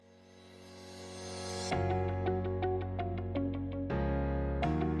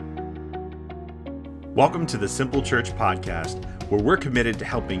Welcome to the Simple Church Podcast, where we're committed to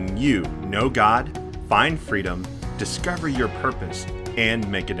helping you know God, find freedom, discover your purpose, and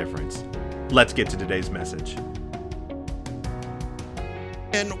make a difference. Let's get to today's message.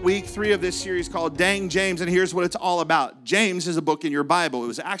 In week 3 of this series called Dang James, and here's what it's all about. James is a book in your Bible. It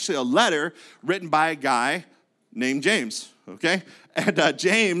was actually a letter written by a guy named James, okay? And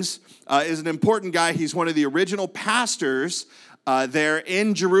James is an important guy. He's one of the original pastors there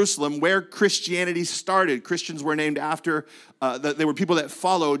in Jerusalem where Christianity started. Christians were named after, they were people that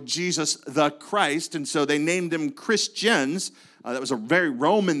followed Jesus the Christ, and so they named them Christians. That was a very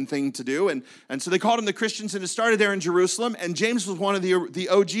Roman thing to do, and so they called them the Christians, and it started there in Jerusalem, and James was one of the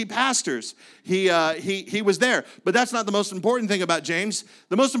OG pastors. He was there, but that's not the most important thing about James.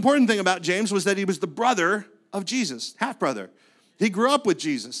 The most important thing about James was that he was the brother of Jesus, half-brother. He grew up with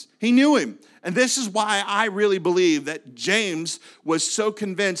Jesus. He knew him. And this is why I really believe that James was so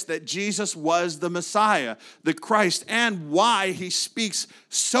convinced that Jesus was the Messiah, the Christ, and why he speaks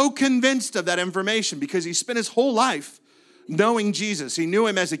so convinced of that information, because he spent his whole life knowing Jesus. He knew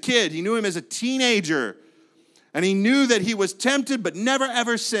him as a kid. He knew him as a teenager. And he knew that he was tempted but never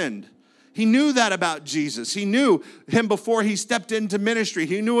ever sinned. He knew that about Jesus. He knew him before he stepped into ministry.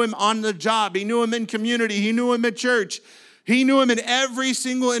 He knew him on the job. He knew him in community. He knew him at church. He knew him in every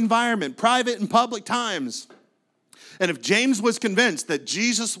single environment, private and public times. And if James was convinced that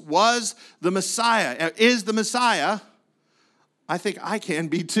Jesus was the Messiah, is the Messiah, I think I can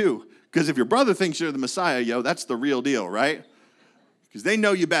be too. Because if your brother thinks you're the Messiah, that's the real deal, right? Because they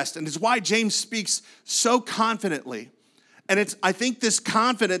know you best. And it's why James speaks so confidently. And I think this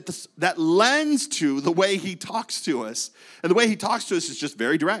confidence that lends to the way he talks to us. And the way he talks to us is just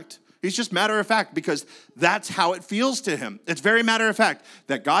very direct. He's just matter of fact, because that's how it feels to him. It's very matter of fact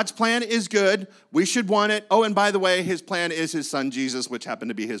that God's plan is good. We should want it. Oh, and by the way, his plan is his son Jesus, which happened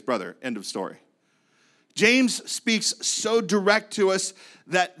to be his brother. End of story. James speaks so direct to us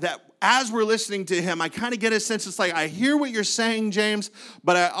that as we're listening to him, I kind of get a sense, it's like, I hear what you're saying, James,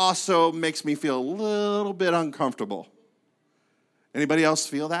 but it also makes me feel a little bit uncomfortable. Anybody else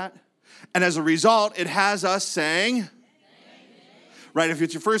feel that? And as a result, it has us saying, right, if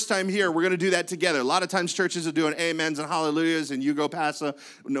it's your first time here, we're going to do that together. A lot of times churches are doing amens and hallelujahs, and you go past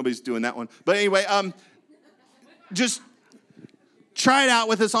nobody's doing that one. But anyway, just try it out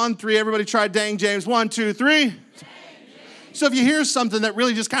with us on 3. Everybody try Dang James. 1, 2, 3. So if you hear something that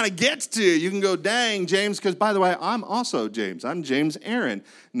really just kind of gets to you, you can go, Dang James, because by the way, I'm also James. I'm James Aaron.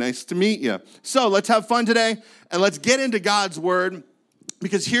 Nice to meet you. So let's have fun today, and let's get into God's word,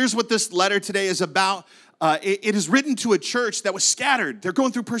 because here's what this letter today is about. It is written to a church that was scattered. They're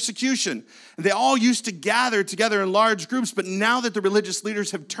going through persecution. They all used to gather together in large groups, but now that the religious leaders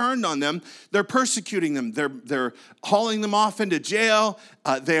have turned on them, they're persecuting them. They're hauling them off into jail.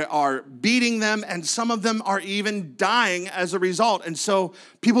 They are beating them, and some of them are even dying as a result. And so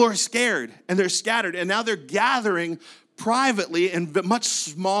people are scared, and they're scattered, and now they're gathering privately in much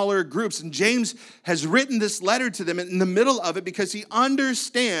smaller groups. And James has written this letter to them in the middle of it because he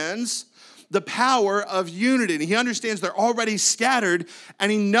understands the power of unity. And he understands they're already scattered, and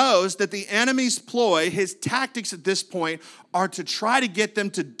he knows that the enemy's ploy, his tactics at this point, are to try to get them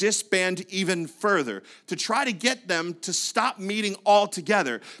to disband even further, to try to get them to stop meeting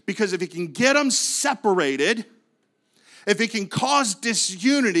altogether. Because if he can get them separated, if he can cause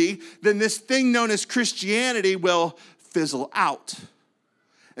disunity, then this thing known as Christianity will fizzle out.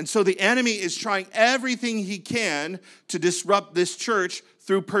 And so the enemy is trying everything he can to disrupt this church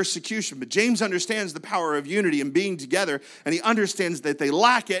through persecution. But James understands the power of unity and being together, and he understands that they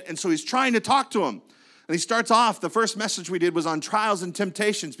lack it, and so he's trying to talk to them. And he starts off, the first message we did was on trials and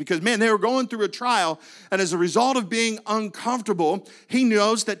temptations, because, man, they were going through a trial, and as a result of being uncomfortable, he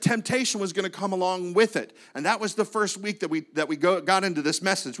knows that temptation was going to come along with it. And that was the first week that we got into this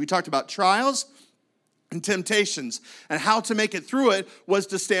message. We talked about trials and temptations, and how to make it through it was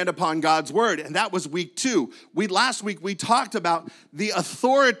to stand upon God's word. And that was week 2. Last week we talked about the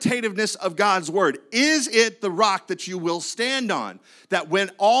authoritativeness of God's word. Is it the rock that you will stand on? That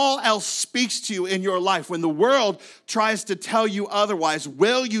when all else speaks to you in your life, when the world tries to tell you otherwise,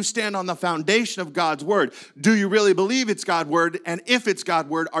 will you stand on the foundation of God's word? Do you really believe it's God's word? And if it's God's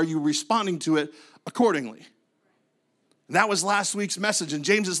word, are you responding to it accordingly? That was last week's message. And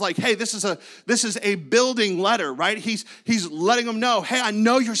James is like, hey, this is a building letter, right? He's letting them know, hey, I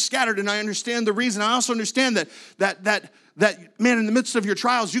know you're scattered, and I understand the reason. I also understand that man, in the midst of your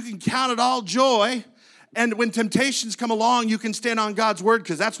trials, you can count it all joy. And when temptations come along, you can stand on God's word,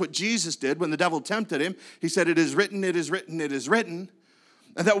 because that's what Jesus did when the devil tempted him. He said, it is written, it is written, it is written.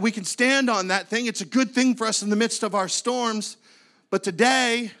 And that we can stand on that thing. It's a good thing for us in the midst of our storms. But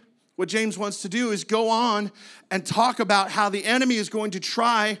today, what James wants to do is go on and talk about how the enemy is going to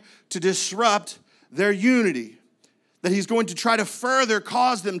try to disrupt their unity, that he's going to try to further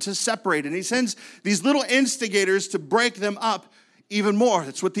cause them to separate. And he sends these little instigators to break them up even more.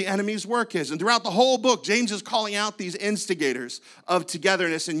 That's what the enemy's work is. And throughout the whole book, James is calling out these instigators of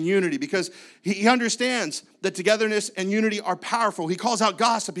togetherness and unity because he understands that togetherness and unity are powerful. He calls out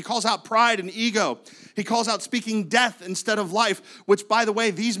gossip. He calls out pride and ego. He calls out speaking death instead of life, which, by the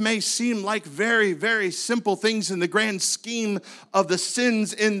way, these may seem like very, very simple things in the grand scheme of the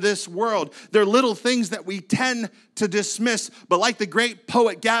sins in this world. They're little things that we tend to dismiss. But like the great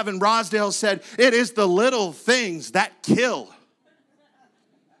poet Gavin Rosdale said, it is the little things that kill.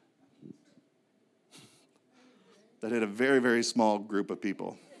 That hit a very, very small group of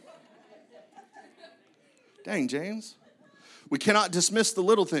people. Dang, James. We cannot dismiss the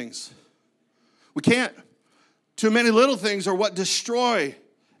little things. We can't. Too many little things are what destroy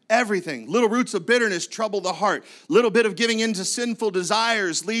everything. Little roots of bitterness trouble the heart. Little bit of giving in to sinful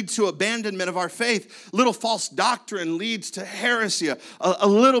desires lead to abandonment of our faith. Little false doctrine leads to heresy. A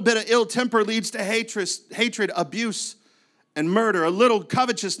little bit of ill temper leads to hatred, abuse, and murder. A little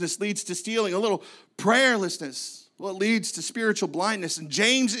covetousness leads to stealing. A little prayerlessness, well, it leads to spiritual blindness. And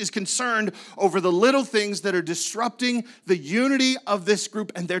James is concerned over the little things that are disrupting the unity of this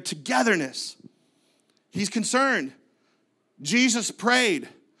group and their togetherness. He's concerned. Jesus prayed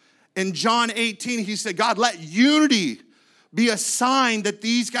in John 18. He said, God, let unity be a sign that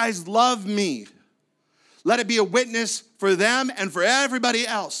these guys love me. Let it be a witness for them and for everybody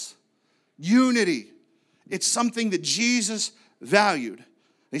else. Unity. It's something that Jesus valued.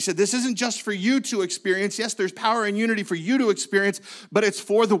 And he said, this isn't just for you to experience. Yes, there's power and unity for you to experience, but it's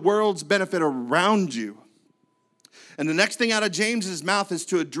for the world's benefit around you. And the next thing out of James's mouth is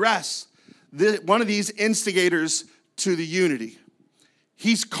to address one of these instigators to the unity.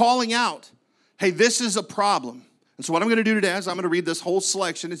 He's calling out, hey, this is a problem. And so what I'm going to do today is I'm going to read this whole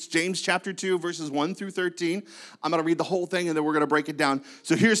selection. It's James chapter 2, verses 1 through 13. I'm going to read the whole thing, and then we're going to break it down.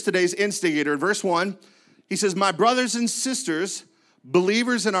 So here's today's instigator. In verse 1, he says, my brothers and sisters,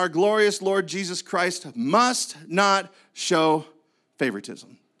 believers in our glorious Lord Jesus Christ, must not show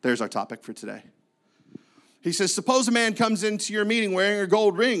favoritism. There's our topic for today. He says, suppose a man comes into your meeting wearing a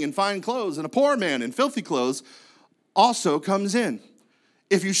gold ring and fine clothes, and a poor man in filthy clothes also comes in.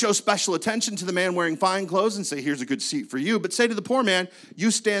 If you show special attention to the man wearing fine clothes and say, here's a good seat for you, but say to the poor man, you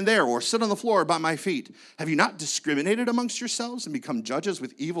stand there or sit on the floor by my feet. Have you not discriminated amongst yourselves and become judges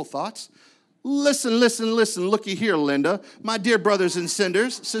with evil thoughts? Listen, looky here, Linda, my dear brothers and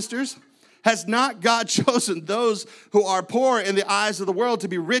sisters. Has not God chosen those who are poor in the eyes of the world to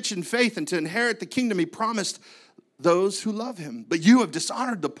be rich in faith and to inherit the kingdom he promised those who love him? But you have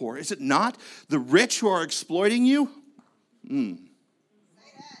dishonored the poor. Is it not the rich who are exploiting you?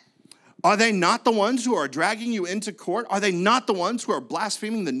 Are they not the ones who are dragging you into court? Are they not the ones who are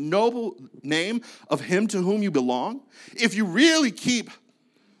blaspheming the noble name of him to whom you belong? If you really keep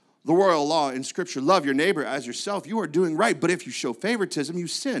the royal law in Scripture, love your neighbor as yourself, you are doing right. But if you show favoritism, you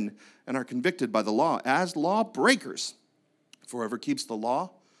sin and are convicted by the law as lawbreakers. For whoever keeps the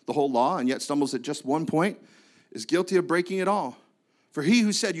law, the whole law, and yet stumbles at just one point, is guilty of breaking it all. For he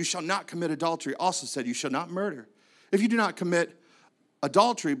who said, you shall not commit adultery, also said, you shall not murder. If you do not commit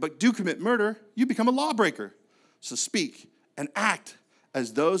adultery, but do commit murder, you become a lawbreaker. So speak and act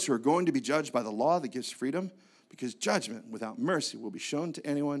as those who are going to be judged by the law that gives freedom, because judgment without mercy will be shown to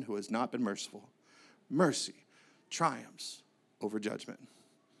anyone who has not been merciful. Mercy triumphs over judgment.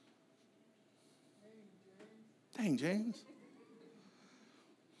 Dang, James.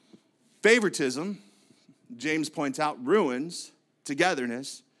 Favoritism, James points out, ruins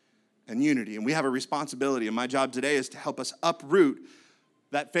togetherness and unity. And we have a responsibility, and my job today is to help us uproot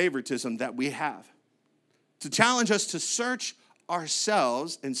that favoritism that we have. To challenge us to search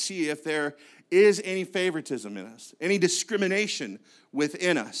ourselves and see if there is any favoritism in us, any discrimination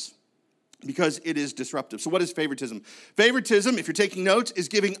within us, because it is disruptive. So what is favoritism? Favoritism, if you're taking notes, is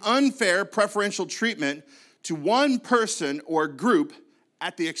giving unfair preferential treatment to one person or group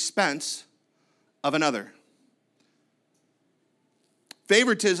at the expense of another.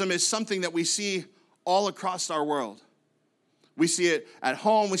 Favoritism is something that we see all across our world. We see it at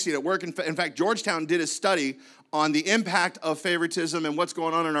home, we see it at work. In fact, Georgetown did a study on the impact of favoritism and what's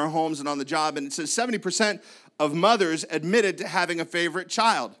going on in our homes and on the job. And it says 70% of mothers admitted to having a favorite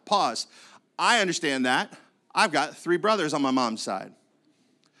child. Pause. I understand that. I've got 3 brothers on my mom's side.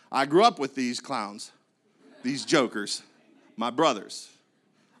 I grew up with these clowns, these jokers, my brothers.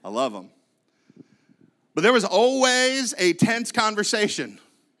 I love them. But there was always a tense conversation,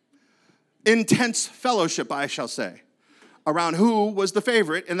 intense fellowship, I shall say, around who was the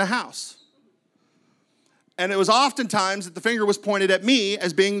favorite in the house. And it was oftentimes that the finger was pointed at me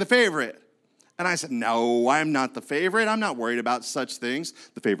as being the favorite. And I said, no, I'm not the favorite. I'm not worried about such things.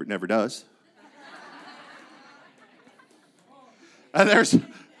 The favorite never does. And there's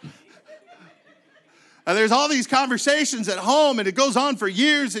all these conversations at home, and it goes on for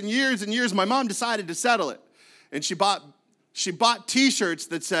years and years and years. My mom decided to settle it. And she bought T-shirts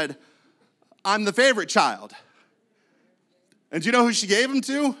that said, I'm the favorite child. And do you know who she gave them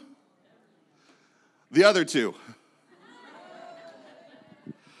to? The other two.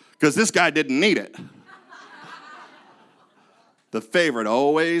 Because this guy didn't need it. The favorite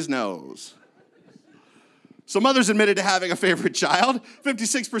always knows. So mothers admitted to having a favorite child.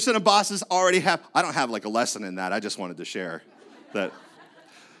 56% of bosses already have. I don't have like a lesson in that. I just wanted to share that.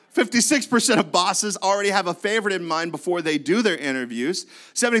 56% of bosses already have a favorite in mind before they do their interviews.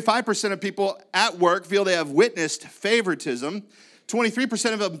 75% of people at work feel they have witnessed favoritism.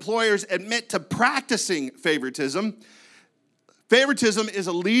 23% of employers admit to practicing favoritism. Favoritism is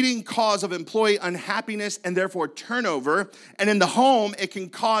a leading cause of employee unhappiness and therefore turnover. And in the home, it can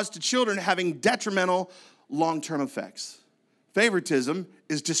cause to children having detrimental long-term effects. Favoritism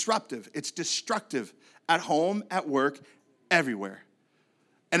is disruptive. It's destructive at home, at work, everywhere.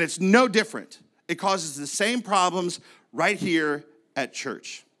 And it's no different. It causes the same problems right here at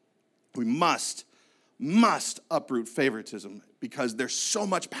church. We must uproot favoritism because there's so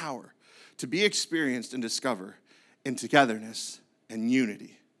much power to be experienced and discover in togetherness and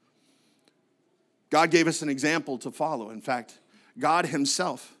unity. God gave us an example to follow. In fact, God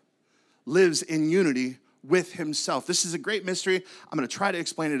himself lives in unity with himself. This is a great mystery. I'm going to try to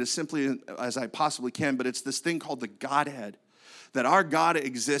explain it as simply as I possibly can, but it's this thing called the Godhead, that our God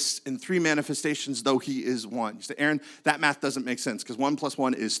exists in three manifestations, though he is one. You say, Aaron, that math doesn't make sense because 1 +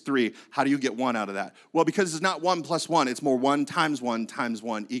 1 is 3. How do you get 1 out of that? Well, because it's not 1 + 1. It's more 1 times 1 times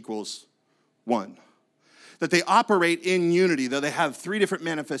 1 equals 1. That they operate in unity, though they have three different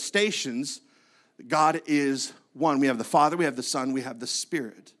manifestations, God is one. We have the Father, we have the Son, we have the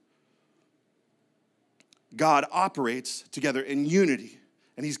Spirit. God operates together in unity.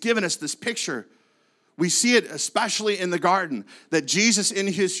 And he's given us this picture. We see it especially in the garden, that Jesus in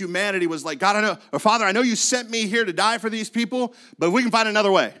his humanity was like, God, I know, or Father, I know you sent me here to die for these people, but we can find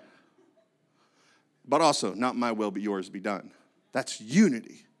another way. But also, not my will, but yours be done. That's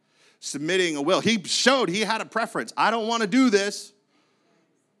unity. Submitting a will. He showed he had a preference. I don't want to do this,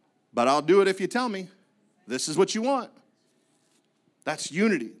 but I'll do it if you tell me. This is what you want. That's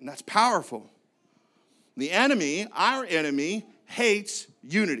unity, and that's powerful. The enemy, our enemy, hates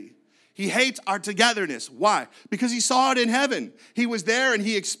unity. He hates our togetherness. Why? Because he saw it in heaven. He was there and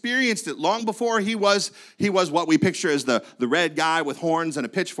he experienced it long before he was what we picture as the red guy with horns and a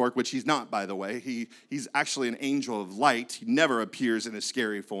pitchfork, which he's not, by the way. He's actually an angel of light. He never appears in a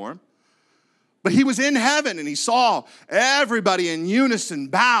scary form. But he was in heaven and he saw everybody in unison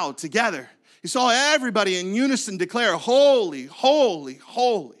bow together. He saw everybody in unison declare, holy, holy,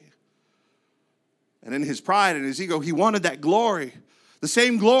 holy. And in his pride and his ego, he wanted that glory. The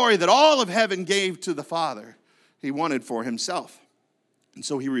same glory that all of heaven gave to the Father, he wanted for himself. And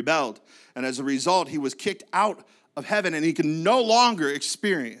so he rebelled. And as a result, he was kicked out of heaven and he could no longer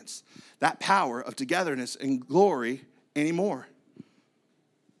experience that power of togetherness and glory anymore.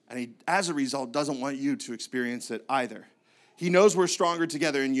 And he, as a result, doesn't want you to experience it either. He knows we're stronger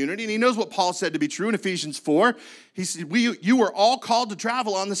together in unity, and he knows what Paul said to be true in Ephesians 4. He said, you were all called to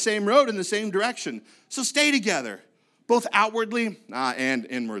travel on the same road in the same direction. So stay together, both outwardly and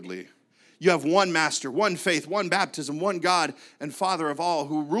inwardly. You have one master, one faith, one baptism, one God and Father of all,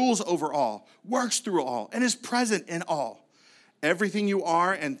 who rules over all, works through all, and is present in all. Everything you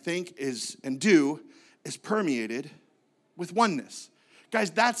are and think and do is permeated with oneness. Guys,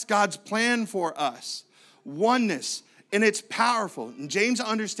 that's God's plan for us. Oneness. And it's powerful. And James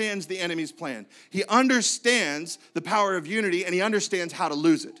understands the enemy's plan. He understands the power of unity, and he understands how to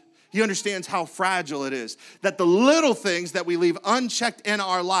lose it. He understands how fragile it is. That the little things that we leave unchecked in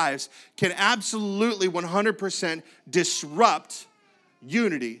our lives can absolutely 100% disrupt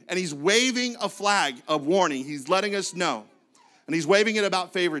unity. And he's waving a flag of warning. He's letting us know. And he's waving it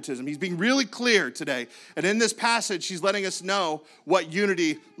about favoritism. He's being really clear today. And in this passage, he's letting us know what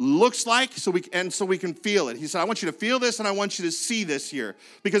unity looks like so we can feel it. He said, I want you to feel this and I want you to see this here.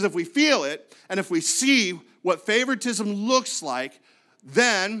 Because if we feel it and if we see what favoritism looks like,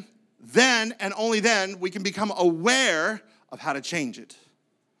 then and only then we can become aware of how to change it.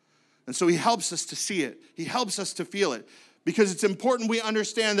 And so he helps us to see it. He helps us to feel it. Because it's important we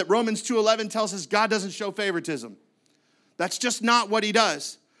understand that Romans 2:11 tells us God doesn't show favoritism. That's just not what he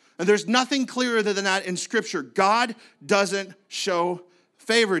does. And there's nothing clearer than that in Scripture. God doesn't show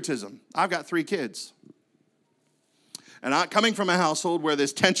favoritism. I've got 3 kids. And coming from a household where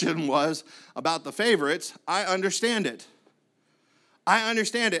this tension was about the favorites, I understand it.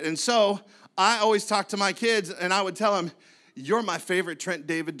 And so I always talk to my kids and I would tell them, you're my favorite Trent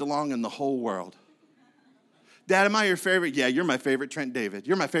David DeLong in the whole world. Dad, am I your favorite? Yeah, you're my favorite Trent David.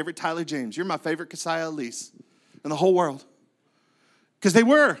 You're my favorite Tyler James. You're my favorite Keziah Elise in the whole world. Because they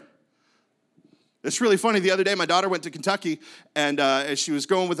were. It's really funny. The other day, my daughter went to Kentucky, and she was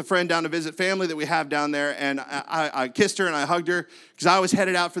going with a friend down to visit family that we have down there, and I kissed her and I hugged her because I was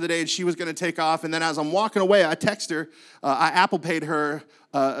headed out for the day, and she was going to take off. And then as I'm walking away, I text her. I Apple Paid her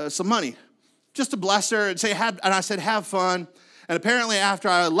some money just to bless her and say, and I said, have fun. And apparently after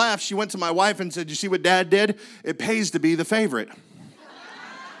I left, she went to my wife and said, you see what Dad did? It pays to be the favorite.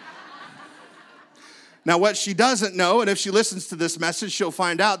 Now, what she doesn't know, and if she listens to this message, she'll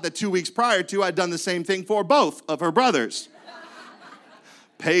find out that 2 weeks prior to, I'd done the same thing for both of her brothers.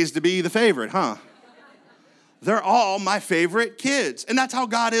 Pays to be the favorite, huh? They're all my favorite kids. And that's how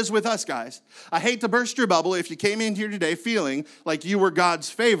God is with us, guys. I hate to burst your bubble. If you came in here today feeling like you were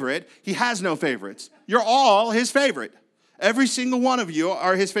God's favorite, he has no favorites. You're all his favorite. Every single one of you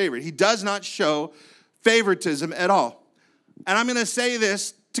are his favorite. He does not show favoritism at all. And I'm going to say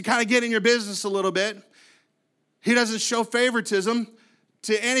this to kind of get in your business a little bit. He doesn't show favoritism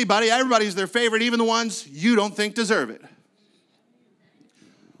to anybody. Everybody's their favorite, even the ones you don't think deserve it.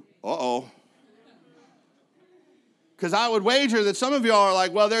 Uh-oh. Because I would wager that some of y'all are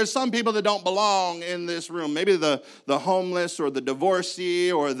like, well, there's some people that don't belong in this room. Maybe the homeless or the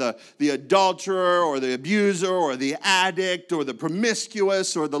divorcee or the adulterer or the abuser or the addict or the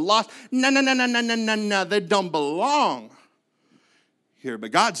promiscuous or the lost. No. They don't belong here.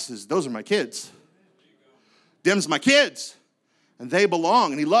 But God says, those are my kids. Them's my kids. And they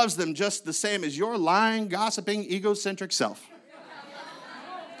belong. And he loves them just the same as your lying, gossiping, egocentric self.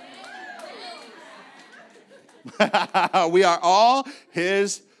 We are all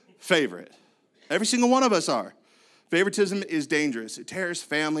his favorite. Every single one of us are. Favoritism is dangerous. It tears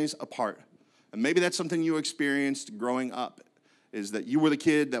families apart. And maybe that's something you experienced growing up, is that you were the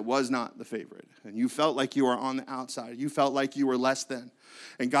kid that was not the favorite. And you felt like you were on the outside. You felt like you were less than.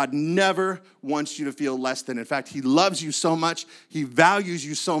 And God never wants you to feel less than. In fact, he loves you so much, he values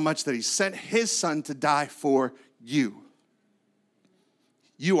you so much that he sent his son to die for you.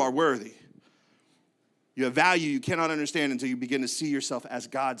 You are worthy. You have value you cannot understand until you begin to see yourself as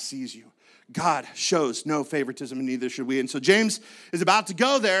God sees you. God shows no favoritism, and neither should we. And so James is about to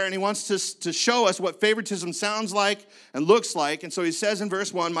go there, and he wants to show us what favoritism sounds like and looks like. And so he says in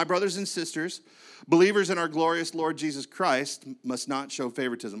verse 1, my brothers and sisters, believers in our glorious Lord Jesus Christ, must not show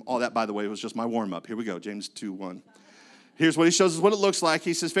favoritism. All that, by the way, was just my warm-up. Here we go, James 2:1. Here's what he shows us what it looks like.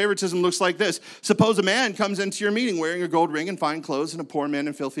 He says, favoritism looks like this. Suppose a man comes into your meeting wearing a gold ring and fine clothes, and a poor man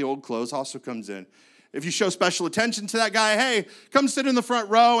in filthy old clothes also comes in. If you show special attention to that guy, hey, come sit in the front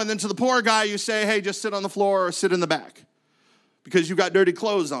row. And then to the poor guy, you say, hey, just sit on the floor or sit in the back. Because you've got dirty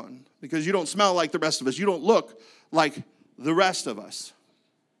clothes on. Because you don't smell like the rest of us. You don't look like the rest of us.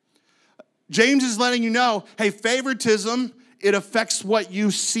 James is letting you know, hey, favoritism, it affects what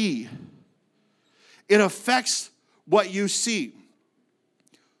you see. It affects what you see.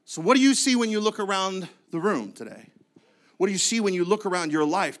 So what do you see when you look around the room today? What do you see when you look around your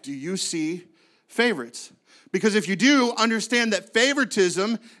life? Do you see favorites? Because if you do, understand that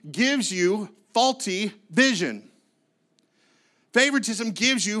favoritism gives you faulty vision. Favoritism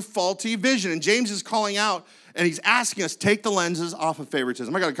gives you faulty vision. And James is calling out and he's asking us, take the lenses off of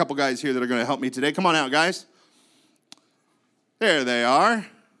favoritism. I got a couple guys here that are going to help me today. Come on out, guys. There they are.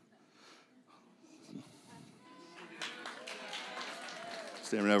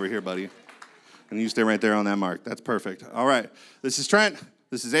 Stay right over here, buddy. And you stay right there on that mark. That's perfect. All right. This is Trent.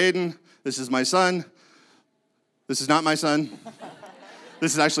 This is Aiden. This is my son. This is not my son.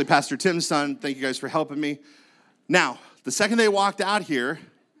 This is actually Pastor Tim's son. Thank you guys for helping me. Now, the second they walked out here,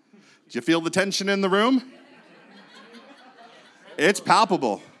 did you feel the tension in the room? It's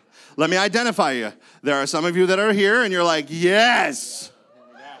palpable. Let me identify you. There are some of you that are here, and you're like, yes.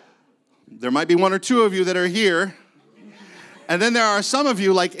 There might be one or two of you that are here. And then there are some of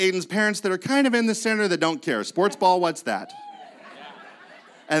you, like Aiden's parents, that are kind of in the center that don't care. Sports ball, what's that?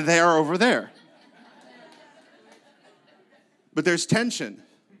 And they are over there. But there's tension.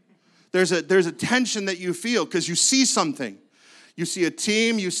 There's a tension that you feel because you see something. You see a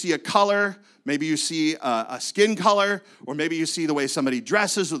team, you see a color, maybe you see a skin color, or maybe you see the way somebody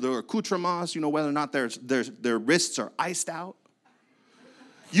dresses or their accoutrements, whether or not their wrists are iced out.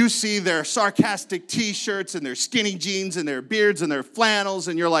 You see their sarcastic t-shirts and their skinny jeans and their beards and their flannels,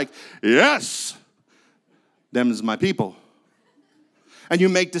 and you're like, yes, them is my people. And you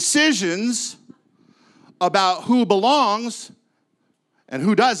make decisions about who belongs and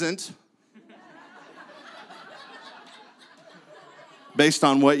who doesn't based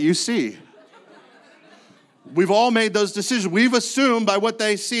on what you see. We've all made those decisions. We've assumed by what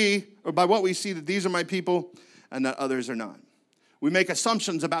they see, or by what we see, that these are my people and that others are not. We make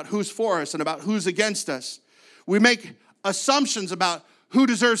assumptions about who's for us and about who's against us. We make assumptions about who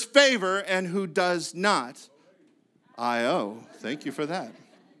deserves favor and who does not. Thank you for that.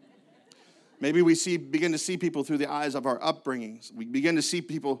 Maybe we begin to see people through the eyes of our upbringings. We begin to see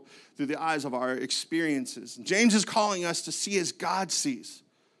people through the eyes of our experiences. James is calling us to see as God sees.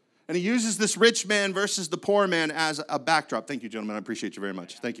 And he uses this rich man versus the poor man as a backdrop. Thank you, gentlemen. I appreciate you very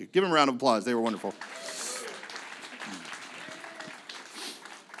much. Thank you. Give them a round of applause. They were wonderful.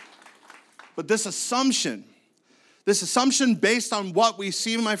 But this assumption based on what we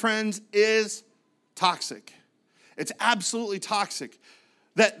see, my friends, is toxic. It's absolutely toxic.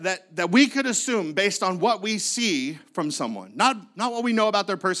 That we could assume based on what we see from someone. Not what we know about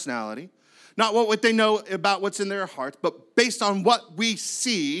their personality, not what they know about what's in their heart, but based on what we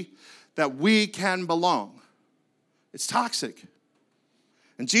see, that we can belong. It's toxic.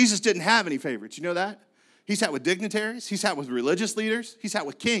 And Jesus didn't have any favorites. You know that? He sat with dignitaries. He sat with religious leaders. He sat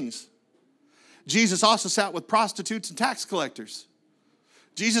with kings. Jesus also sat with prostitutes and tax collectors.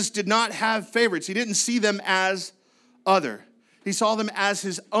 Jesus did not have favorites. He didn't see them as other. He saw them as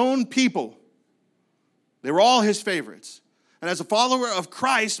his own people. They were all his favorites. And as a follower of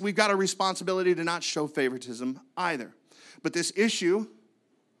Christ, we've got a responsibility to not show favoritism either. But this issue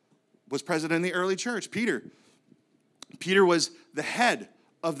was present in the early church. Peter was the head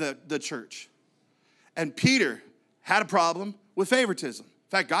of the church. And Peter had a problem with favoritism.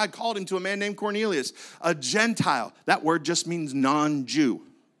 In fact, God called him to a man named Cornelius, a Gentile. That word just means non-Jew.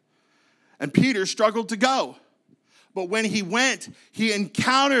 And Peter struggled to go. But when he went, he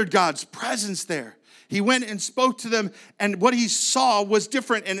encountered God's presence there. He went and spoke to them, and what he saw was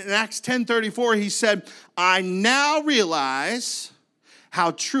different. And in Acts 10:34, he said, I now realize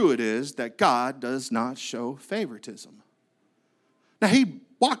how true it is that God does not show favoritism. Now, he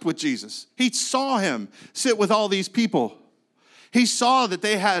walked with Jesus. He saw him sit with all these people. He saw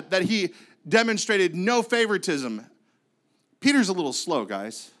that he demonstrated no favoritism. Peter's a little slow,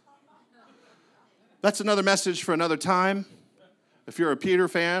 guys. That's another message for another time. If you're a Peter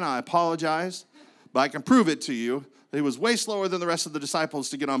fan, I apologize. But I can prove it to you that he was way slower than the rest of the disciples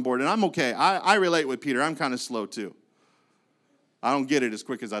to get on board. And I'm okay. I relate with Peter. I'm kind of slow too. I don't get it as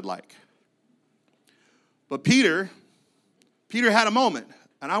quick as I'd like. But Peter had a moment.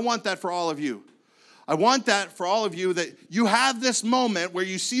 And I want that for all of you. I want that for all of you, that you have this moment where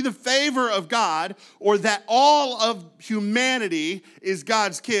you see the favor of God, or that all of humanity is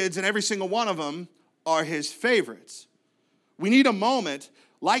God's kids and every single one of them are his favorites. We need a moment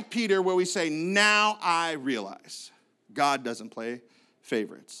like Peter where we say, now I realize God doesn't play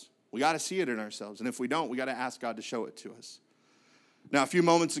favorites. We got to see it in ourselves. And if we don't, we got to ask God to show it to us. Now, a few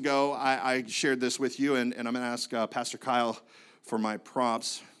moments ago, I shared this with you, and I'm going to ask Pastor Kyle for my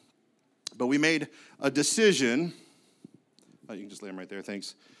props. But we made a decision. Oh, you can just lay them right there,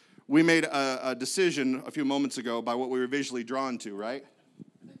 thanks. We made a decision a few moments ago by what we were visually drawn to, right?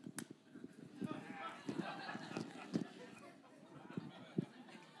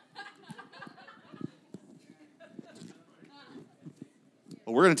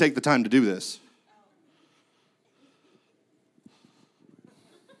 Well, we're going to take the time to do this.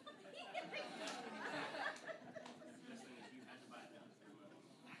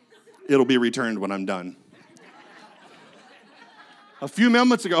 It'll be returned when I'm done. A few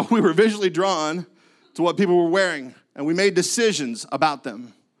moments ago, we were visually drawn to what people were wearing, and we made decisions about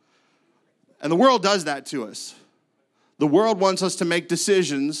them. And the world does that to us. The world wants us to make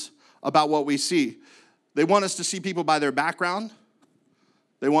decisions about what we see. They want us to see people by their background.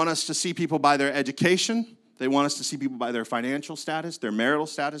 They want us to see people by their education. They want us to see people by their financial status, their marital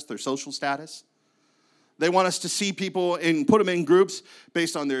status, their social status. They want us to see people and put them in groups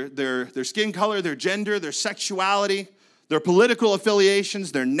based on their skin color, their gender, their sexuality, their political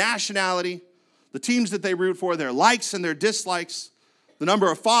affiliations, their nationality, the teams that they root for, their likes and their dislikes, the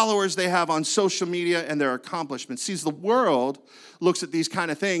number of followers they have on social media, and their accomplishments. See, the world looks at these kind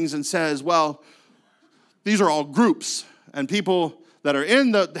of things and says, well, these are all groups, and people that are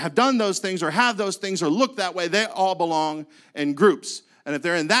have done those things or have those things or look that way, they all belong in groups. And if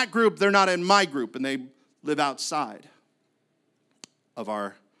they're in that group, they're not in my group, and they live outside of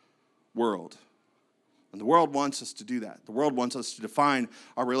our world. And the world wants us to do that. The world wants us to define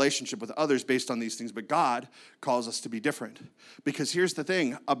our relationship with others based on these things, but God calls us to be different. Because here's the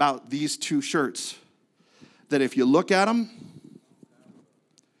thing about these two shirts, that if you look at them,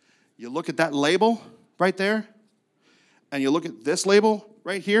 you look at that label right there, and you look at this label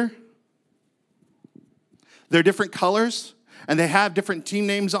right here, they're different colors, and they have different team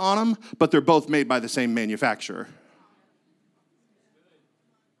names on them, but they're both made by the same manufacturer.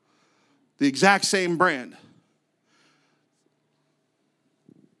 The exact same brand.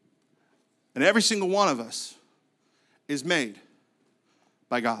 And every single one of us is made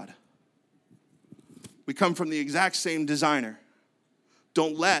by God. We come from the exact same designer.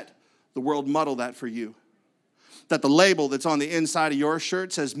 Don't let the world muddle that for you. That the label that's on the inside of your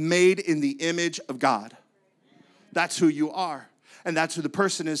shirt says, made in the image of God. That's who you are. And that's who the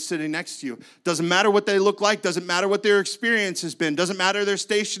person is sitting next to you. Doesn't matter what they look like. Doesn't matter what their experience has been. Doesn't matter their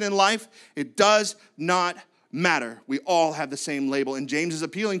station in life. It does not matter. We all have the same label. And James is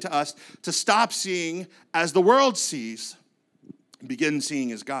appealing to us to stop seeing as the world sees and begin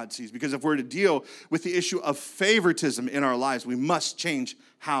seeing as God sees. Because if we're to deal with the issue of favoritism in our lives, we must change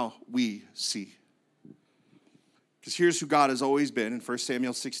how we see. Because here's who God has always been. In 1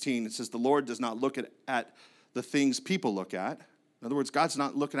 Samuel 16, it says, the Lord does not look at the things people look at. In other words, God's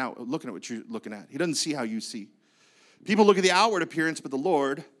not looking at what you're looking at. He doesn't see how you see. People look at the outward appearance, but the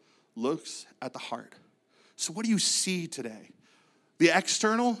Lord looks at the heart. So what do you see today? The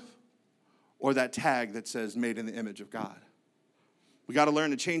external or that tag that says made in the image of God? We got to learn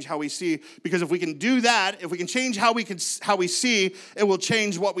to change how we see, because if we can do that, if we can change how we see, it will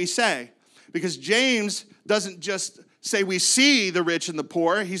change what we say. Because James doesn't just say we see the rich and the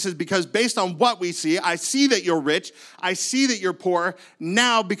poor. He says, because based on what we see, I see that you're rich. I see that you're poor.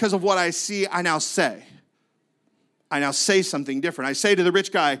 Now, because of what I see, I now say something different. I say to the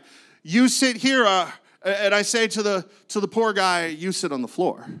rich guy, you sit here, and I say to the poor guy, you sit on the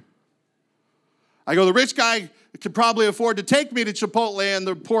floor. I go, the rich guy could probably afford to take me to Chipotle, and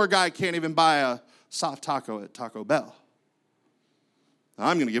the poor guy can't even buy a soft taco at Taco Bell.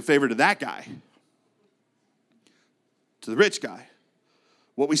 I'm going to give favor to that guy. To the rich guy.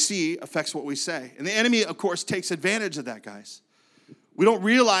 What we see affects what we say. And the enemy, of course, takes advantage of that, guys. We don't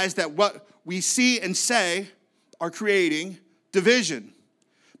realize that what we see and say are creating division.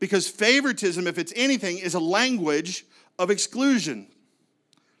 Because favoritism, if it's anything, is a language of exclusion.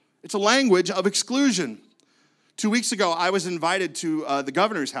 It's a language of exclusion. 2 weeks ago, I was invited to the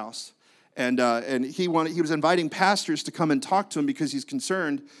governor's house. And he was inviting pastors to come and talk to him because he's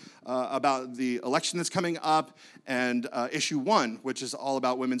concerned about the election that's coming up and issue 1, which is all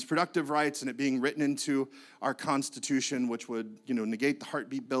about women's productive rights and it being written into our Constitution, which would, negate the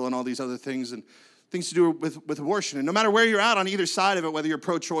heartbeat bill and all these other things and things to do with abortion. And no matter where you're at on either side of it, whether you're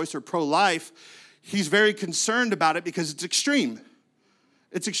pro-choice or pro-life, he's very concerned about it because it's extreme.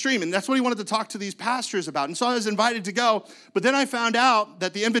 It's extreme, and that's what he wanted to talk to these pastors about. And so I was invited to go, but then I found out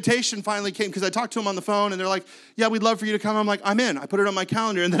that the invitation finally came because I talked to them on the phone, and they're like, yeah, we'd love for you to come. I'm like, I'm in. I put it on my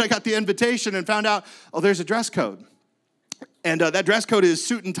calendar, and then I got the invitation and found out, there's a dress code. And that dress code is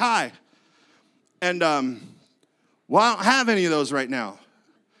suit and tie. And, I don't have any of those right now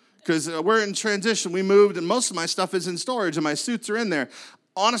because we're in transition. We moved, and most of my stuff is in storage, and my suits are in there.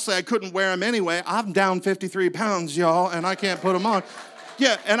 Honestly, I couldn't wear them anyway. I'm down 53 pounds, y'all, and I can't put them on.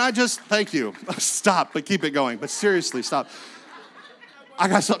 Yeah, and thank you. Stop, but keep it going. But seriously, stop. I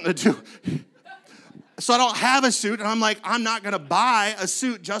got something to do. So I don't have a suit, and I'm like, I'm not going to buy a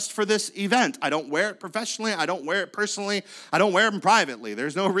suit just for this event. I don't wear it professionally. I don't wear it personally. I don't wear them privately.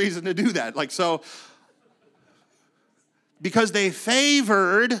 There's no reason to do that. Because they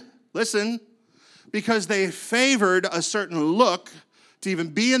favored a certain look to even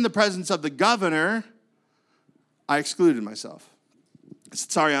be in the presence of the governor, I excluded myself. I said,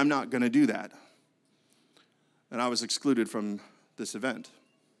 sorry, I'm not going to do that. And I was excluded from this event.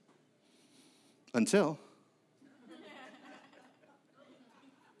 Until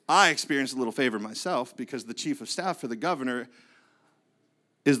I experienced a little favor myself because the chief of staff for the governor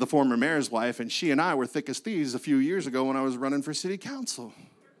is the former mayor's wife, and she and I were thick as thieves a few years ago when I was running for city council.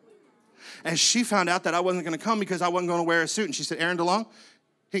 And she found out that I wasn't going to come because I wasn't going to wear a suit. And she said, Aaron DeLong,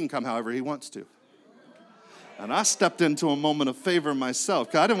 he can come however he wants to. And I stepped into a moment of favor myself.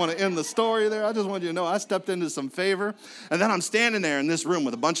 Because I didn't want to end the story there. I just wanted you to know I stepped into some favor. And then I'm standing there in this room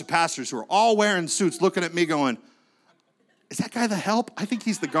with a bunch of pastors who are all wearing suits looking at me going, is that guy the help? I think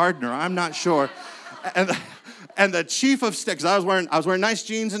he's the gardener. I'm not sure. And the chief of staff, because I was wearing nice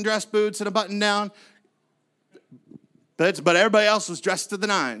jeans and dress boots and a button down. But everybody else was dressed to the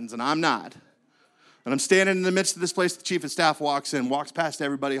nines, and I'm not. And I'm standing in the midst of this place. The chief of staff walks in, walks past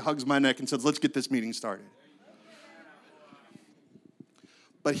everybody, hugs my neck, and says, let's get this meeting started.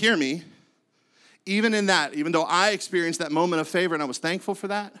 But hear me, even in that, even though I experienced that moment of favor and I was thankful for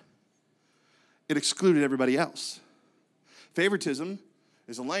that, it excluded everybody else. Favoritism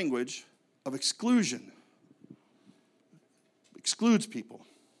is a language of exclusion. Excludes people.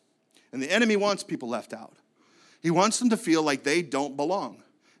 And the enemy wants people left out. He wants them to feel like they don't belong.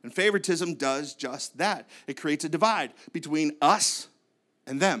 And favoritism does just that. It creates a divide between us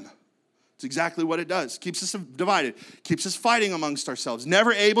and them. It's exactly what it does. Keeps us divided. Keeps us fighting amongst ourselves.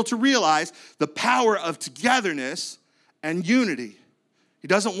 Never able to realize the power of togetherness and unity. He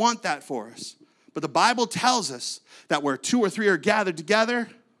doesn't want that for us. But the Bible tells us that where 2 or 3 are gathered together,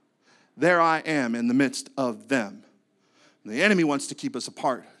 there I am in the midst of them. And the enemy wants to keep us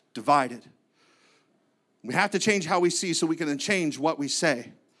apart, divided. We have to change how we see so we can then change what we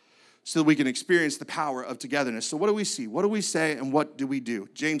say, so that we can experience the power of togetherness. So what do we see? What do we say and what do we do?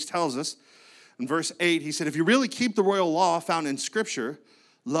 James tells us in verse 8, he said, if you really keep the royal law found in Scripture,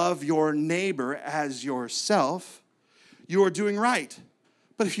 love your neighbor as yourself, you are doing right.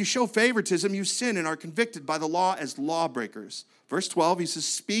 But if you show favoritism, you sin and are convicted by the law as lawbreakers. Verse 12, he says,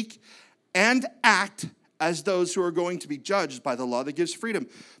 speak and act as those who are going to be judged by the law that gives freedom,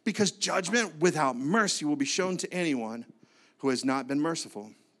 because judgment without mercy will be shown to anyone who has not been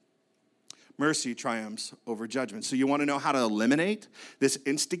merciful. Mercy triumphs over judgment. So you want to know how to eliminate this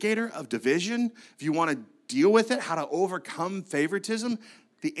instigator of division? If you want to deal with it, how to overcome favoritism,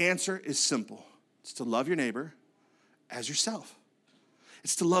 the answer is simple. It's to love your neighbor as yourself.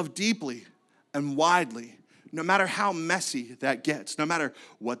 It's to love deeply and widely, no matter how messy that gets, no matter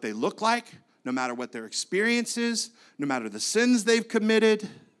what they look like, no matter what their experience is, no matter the sins they've committed,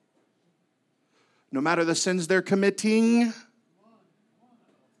 no matter the sins they're committing.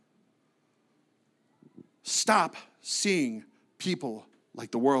 Stop seeing people like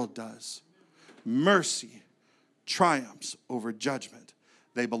the world does. Mercy triumphs over judgment.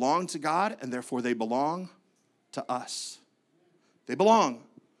 They belong to God, and therefore they belong to us. They belong.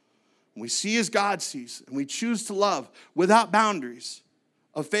 We see as God sees, and we choose to love without boundaries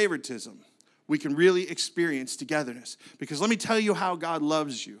of favoritism. We can really experience togetherness. Because let me tell you how God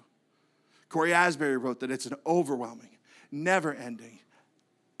loves you. Corey Asbury wrote that it's an overwhelming, never-ending,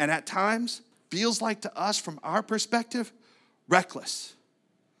 and at times feels like to us from our perspective, reckless.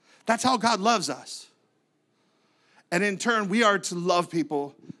 That's how God loves us. And in turn, we are to love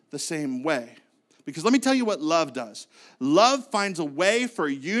people the same way. Because let me tell you what love does. Love finds a way for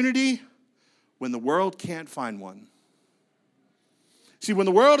unity when the world can't find one. See, when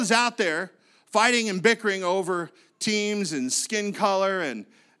the world is out there fighting and bickering over teams and skin color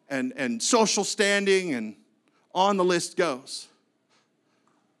and social standing and on the list goes,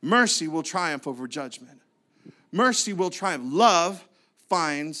 mercy will triumph over judgment. Mercy will triumph. Love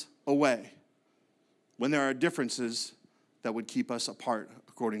finds a way when there are differences that would keep us apart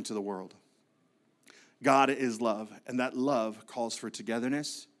according to the world. God is love, and that love calls for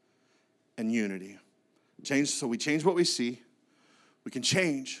togetherness and unity. So we change what we see, we can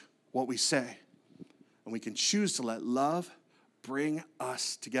change what we say, and we can choose to let love bring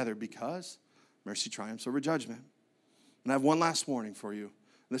us together because mercy triumphs over judgment. And I have one last warning for you.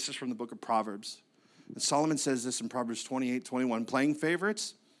 This is from the book of Proverbs. And Solomon says this in Proverbs 28:21. Playing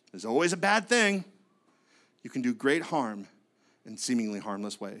favorites is always a bad thing. You can do great harm in seemingly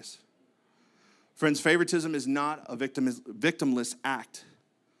harmless ways. Friends, favoritism is not a victimless act.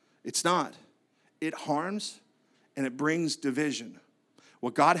 It's not. It harms and it brings division.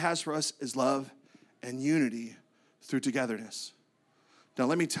 What God has for us is love and unity through togetherness. Now,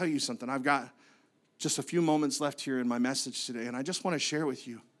 let me tell you something. I've got just a few moments left here in my message today, and I just want to share with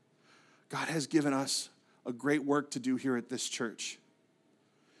you. God has given us a great work to do here at this church.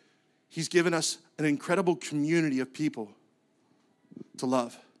 He's given us an incredible community of people to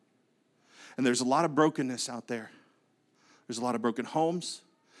love. And there's a lot of brokenness out there. There's a lot of broken homes.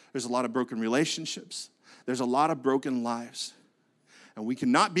 There's a lot of broken relationships. There's a lot of broken lives. And we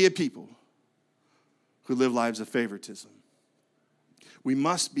cannot be a people who live lives of favoritism. We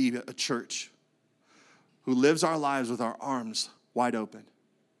must be a church who lives our lives with our arms wide open,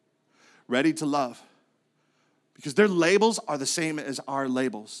 ready to love. Because their labels are the same as our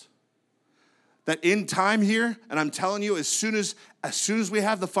labels. That in time here, and I'm telling you, as soon as we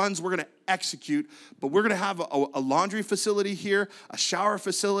have the funds, we're going to execute. But we're going to have a laundry facility here, a shower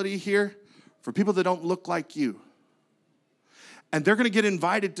facility here for people that don't look like you. And they're going to get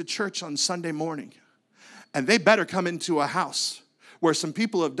invited to church on Sunday morning. And they better come into a house where some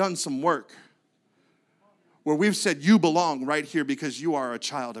people have done some work, where we've said you belong right here because you are a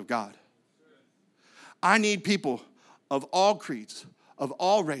child of God. I need people of all creeds, of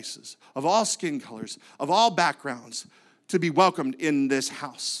all races, of all skin colors, of all backgrounds to be welcomed in this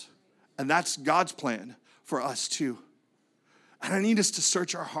house. And that's God's plan for us too. And I need us to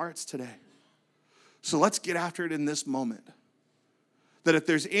search our hearts today. So let's get after it in this moment. That if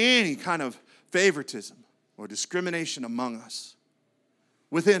there's any kind of favoritism or discrimination among us,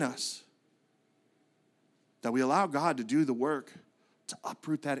 within us, that we allow God to do the work to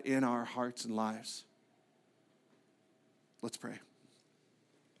uproot that in our hearts and lives. Let's pray.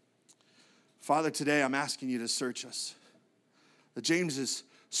 Father, today I'm asking you to search us. That James is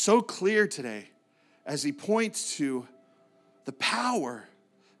so clear today as he points to the power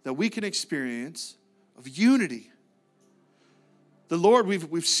that we can experience of unity. The Lord,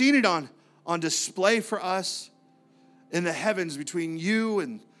 we've seen it on display for us in the heavens between you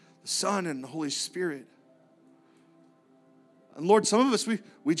and the Son and the Holy Spirit. And Lord, some of us,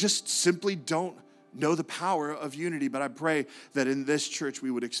 we just simply don't know the power of unity, but I pray that in this church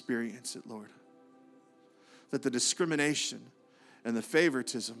we would experience it, Lord. That the discrimination and the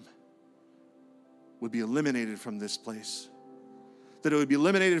favoritism would be eliminated from this place. That it would be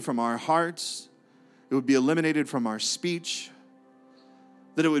eliminated from our hearts. It would be eliminated from our speech.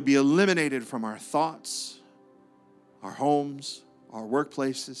 That it would be eliminated from our thoughts, our homes, our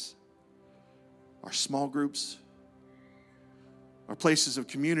workplaces, our small groups, our places of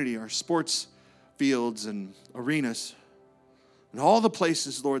community, our sports fields and arenas, and all the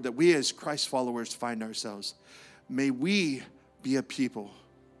places, Lord, that we as Christ followers find ourselves. May we be a people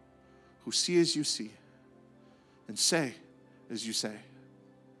who see as you see and say as you say.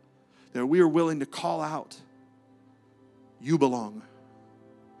 That we are willing to call out, you belong.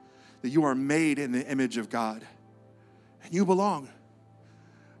 That you are made in the image of God. And you belong.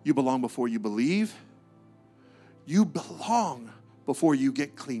 You belong before you believe. You belong before you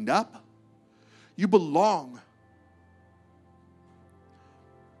get cleaned up. You belong.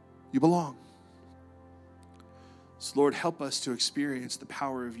 You belong. So Lord, help us to experience the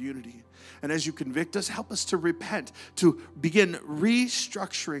power of unity. And as you convict us, help us to repent, to begin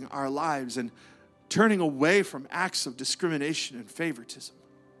restructuring our lives and turning away from acts of discrimination and favoritism.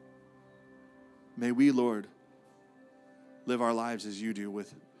 May we, Lord, live our lives as you do,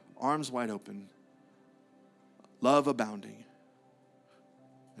 with arms wide open, love abounding,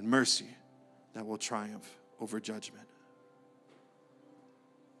 and mercy that will triumph over judgment.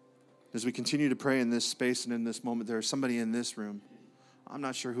 As we continue to pray in this space and in this moment, there is somebody in this room. I'm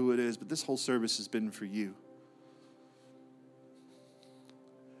not sure who it is, but this whole service has been for you.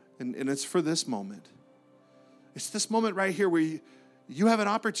 And it's for this moment. It's this moment right here where you have an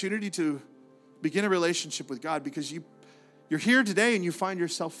opportunity to begin a relationship with God, because you're here today and you find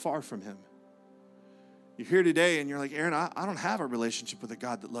yourself far from him. You're here today and you're like, Aaron, I don't have a relationship with a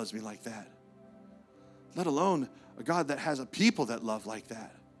God that loves me like that. Let alone a God that has a people that love like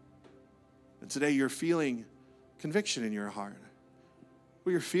that. And today you're feeling conviction in your heart.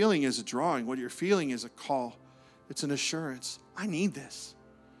 What you're feeling is a drawing. What you're feeling is a call. It's an assurance. I need this.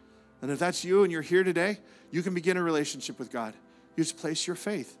 And if that's you and you're here today, you can begin a relationship with God. You just place your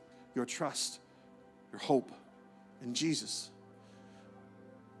faith, your trust, your hope in Jesus.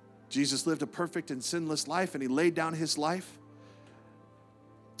 Jesus lived a perfect and sinless life, and he laid down his life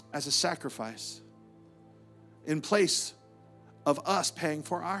as a sacrifice in place of us paying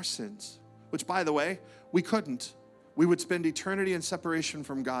for our sins. Which, by the way, we couldn't. We would spend eternity in separation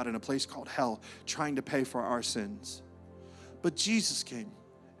from God in a place called hell, trying to pay for our sins. But Jesus came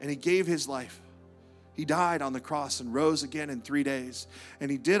and he gave his life. He died on the cross and rose again in 3 days. And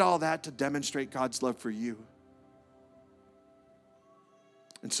he did all that to demonstrate God's love for you.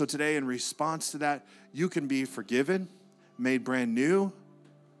 And so today, in response to that, you can be forgiven, made brand new.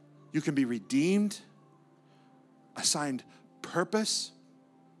 You can be redeemed, assigned purpose.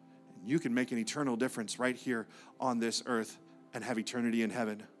 You can make an eternal difference right here on this earth and have eternity in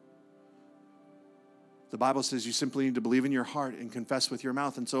heaven. The Bible says you simply need to believe in your heart and confess with your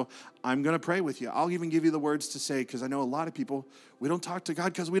mouth. And so I'm going to pray with you. I'll even give you the words to say, because I know a lot of people, we don't talk to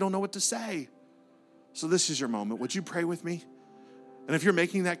God because we don't know what to say. So this is your moment. Would you pray with me? And if you're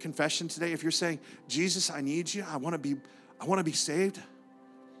making that confession today, if you're saying, Jesus, I need you. I want to be saved.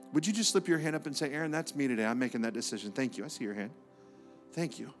 Would you just slip your hand up and say, Aaron, that's me today. I'm making that decision. Thank you. I see your hand.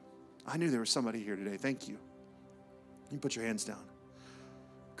 Thank you. I knew there was somebody here today. Thank you. You put your hands down.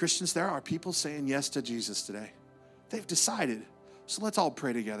 Christians, there are people saying yes to Jesus today. They've decided. So let's all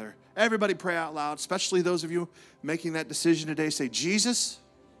pray together. Everybody pray out loud, especially those of you making that decision today. Say, Jesus,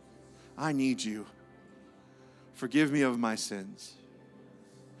 I need you. Forgive me of my sins.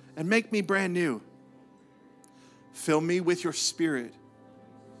 And make me brand new. Fill me with your Spirit.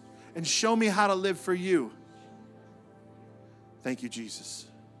 and show me how to live for you. Thank you, Jesus.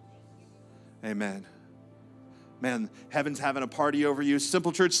 Amen. Man, heaven's having a party over you.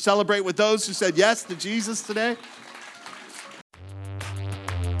 Simple Church, celebrate with those who said yes to Jesus today.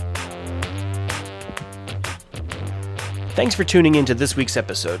 Thanks for tuning in to this week's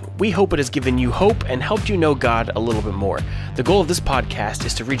episode. We hope it has given you hope and helped you know God a little bit more. The goal of this podcast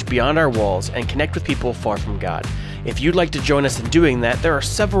is to reach beyond our walls and connect with people far from God. If you'd like to join us in doing that, there are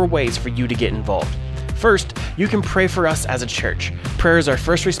several ways for you to get involved. First, you can pray for us as a church. Prayer is our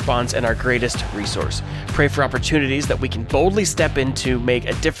first response and our greatest resource. Pray for opportunities that we can boldly step into, make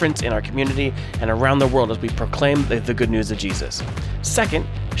a difference in our community and around the world as we proclaim the good news of Jesus. Second,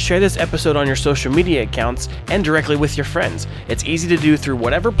 share this episode on your social media accounts and directly with your friends. It's easy to do through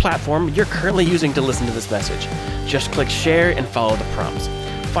whatever platform you're currently using to listen to this message. Just click share and follow the prompts.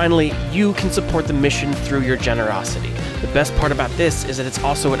 Finally, you can support the mission through your generosity. The best part about this is that it's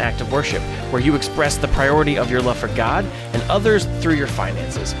also an act of worship, where you express the priority of your love for God and others through your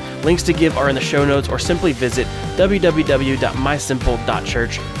finances. Links to give are in the show notes, or simply visit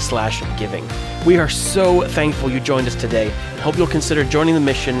www.mysimple.church/giving. We are so thankful you joined us today and hope you'll consider joining the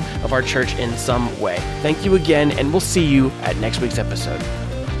mission of our church in some way. Thank you again, and we'll see you at next week's episode.